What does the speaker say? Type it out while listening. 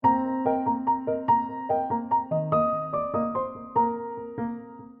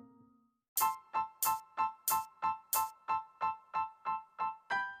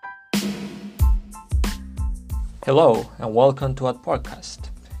Hello and welcome to our podcast.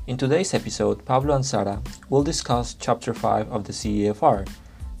 In today's episode, Pablo and Sara will discuss Chapter 5 of the CEFR,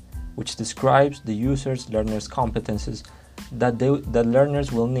 which describes the user's learner's competences that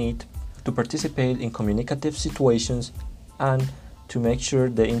learners will need to participate in communicative situations and to make sure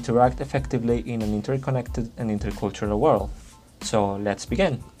they interact effectively in an interconnected and intercultural world. So let's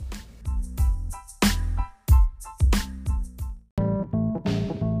begin.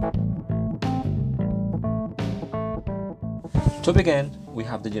 To begin, we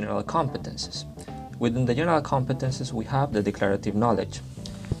have the general competences. Within the general competences, we have the declarative knowledge.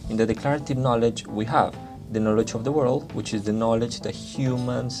 In the declarative knowledge, we have the knowledge of the world, which is the knowledge that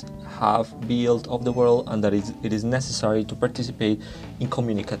humans have built of the world and that it is necessary to participate in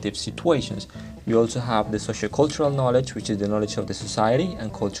communicative situations. We also have the sociocultural knowledge, which is the knowledge of the society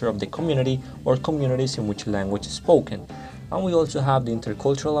and culture of the community or communities in which language is spoken. And we also have the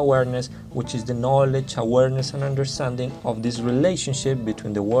intercultural awareness, which is the knowledge, awareness, and understanding of this relationship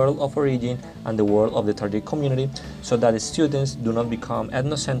between the world of origin and the world of the target community, so that the students do not become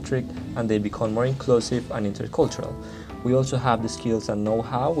ethnocentric and they become more inclusive and intercultural. We also have the skills and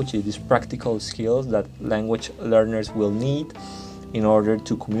know-how, which is these practical skills that language learners will need in order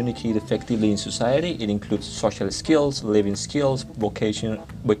to communicate effectively in society. It includes social skills, living skills, vocational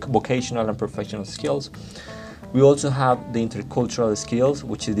and professional skills. We also have the intercultural skills,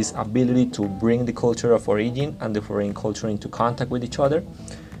 which is this ability to bring the culture of origin and the foreign culture into contact with each other.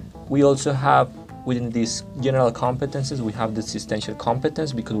 We also have, within these general competences, we have the existential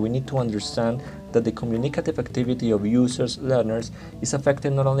competence, because we need to understand that the communicative activity of users, learners, is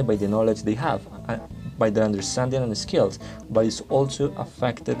affected not only by the knowledge they have, by their understanding and skills, but is also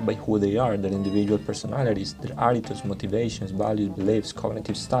affected by who they are, their individual personalities, their attitudes, motivations, values, beliefs,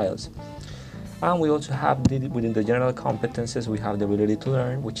 cognitive styles. And we also have, within the general competences, we have the ability to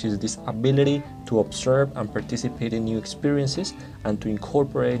learn, which is this ability to observe and participate in new experiences and to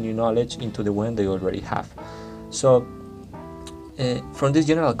incorporate new knowledge into the one they already have. So, from these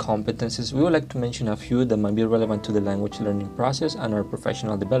general competences, we would like to mention a few that might be relevant to the language learning process and our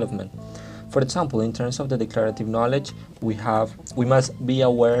professional development. For example, in terms of the declarative knowledge, we must be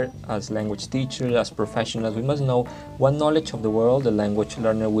aware as language teachers, as professionals, we must know what knowledge of the world the language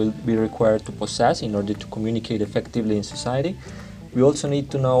learner will be required to possess in order to communicate effectively in society. We also need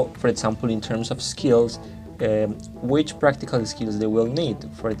to know, for example, in terms of skills, which practical skills they will need.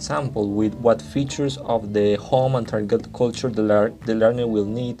 For example, with what features of the home and target culture the learner will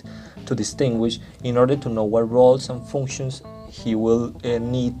need to distinguish in order to know what roles and functions he will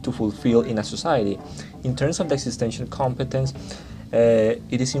need to fulfill in a society. In terms of the existential competence,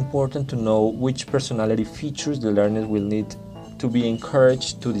 it is important to know which personality features the learners will need to be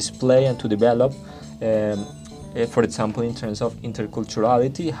encouraged to display and to develop. For example, in terms of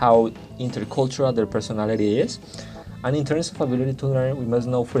interculturality, how intercultural their personality is. And in terms of ability to learn, we must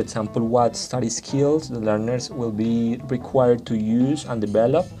know, for example, what study skills the learners will be required to use and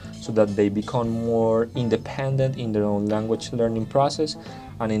develop so that they become more independent in their own language learning process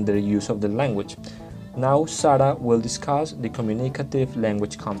and in their use of the language. Now, Sara will discuss the communicative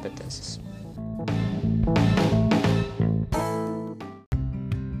language competences.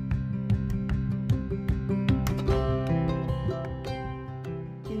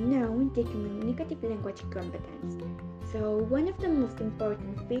 And now, the communicative language competence. So, one of the most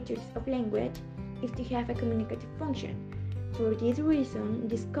important features of language is to have a communicative function. For this reason,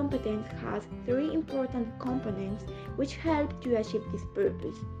 this competence has three important components which help to achieve this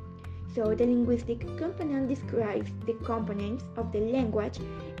purpose. So, the linguistic component describes the components of the language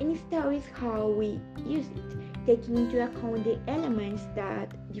and studies how we use it, taking into account the elements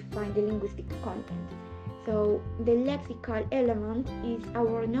that define the linguistic content. So, the lexical element is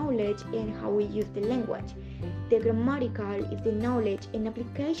our knowledge and how we use the language. The grammatical is the knowledge and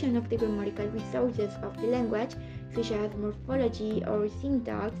application of the grammatical resources of the language, such as morphology or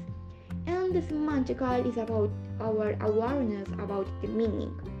syntax. And the semantical is about our awareness about the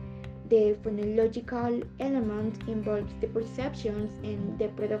meaning. The phonological element involves the perceptions and the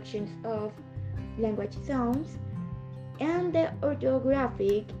productions of language sounds. And the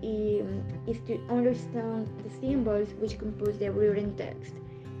orthographic is to understand the symbols which compose the written text.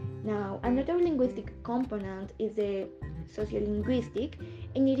 Now, another linguistic component is the sociolinguistic,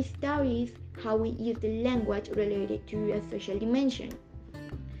 and it studies how we use the language related to a social dimension.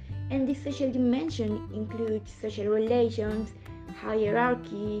 And this social dimension includes social relations,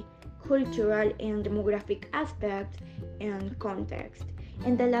 hierarchy, cultural and demographic aspects, and context.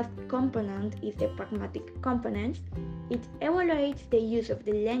 And the last component is the pragmatic component. It evaluates the use of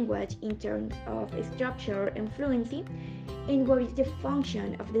the language in terms of structure and fluency, and what is the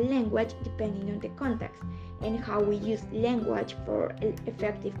function of the language depending on the context, and how we use language for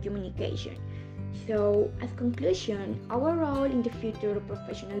effective communication. So, as conclusion, our role in the future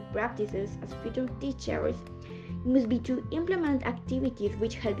professional practices as future teachers must be to implement activities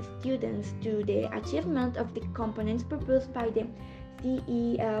which help students to the achievement of the components proposed by the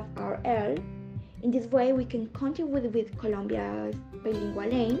CEFRL. In this way, we can contribute with Colombia's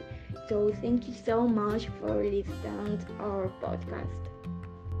bilingual aim. So, thank you so much for listening to our podcast.